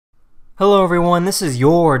Hello everyone, this is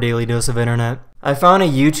your daily dose of internet. I found a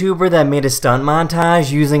YouTuber that made a stunt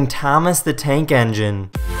montage using Thomas the Tank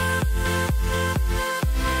Engine.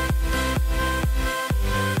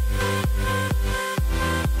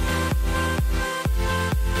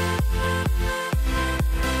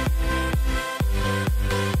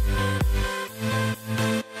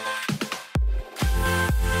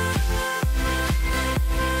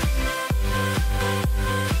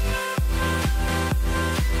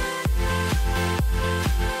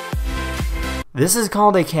 This is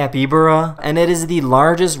called a capybara, and it is the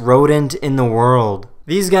largest rodent in the world.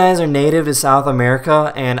 These guys are native to South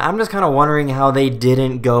America, and I'm just kind of wondering how they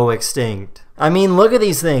didn't go extinct. I mean, look at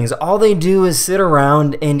these things. All they do is sit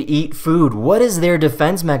around and eat food. What is their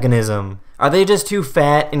defense mechanism? Are they just too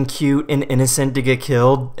fat and cute and innocent to get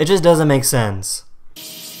killed? It just doesn't make sense.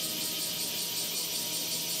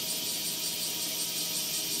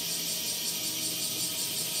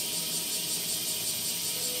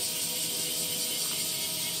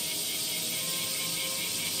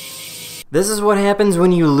 This is what happens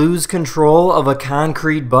when you lose control of a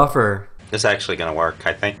concrete buffer. This is actually gonna work,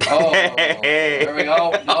 I think. Oh, there we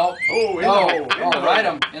go. No. Oh, right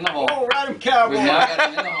him in the hole. Oh, right him, cowboy. We've now got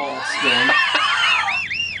him in the hole. Spin.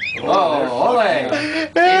 Oh, ole.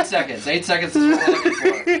 8 seconds. 8 seconds is what we're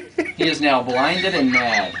looking for. He is now blinded and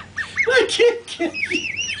mad. I can't get you.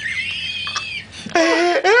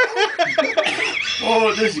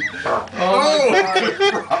 Oh, this. Oh,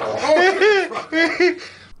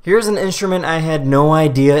 Here's an instrument I had no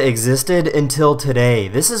idea existed until today.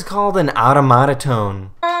 This is called an automaton.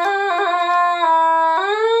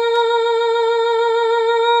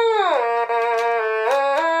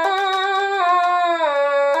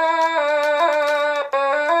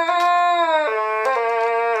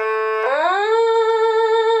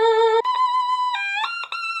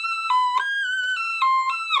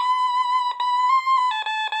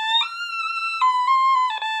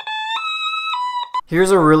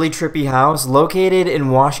 Here's a really trippy house located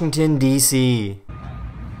in Washington, D.C.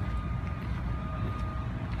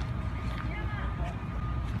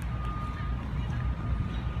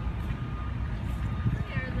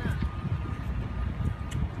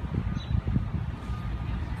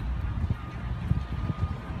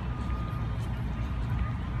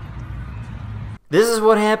 This is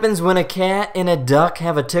what happens when a cat and a duck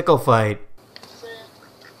have a tickle fight.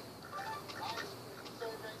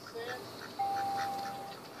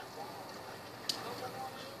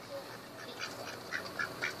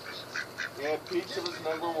 Yeah, pizza was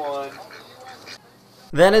 #1.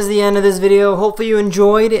 That is the end of this video. Hopefully you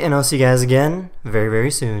enjoyed, and I'll see you guys again very, very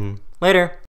soon. Later.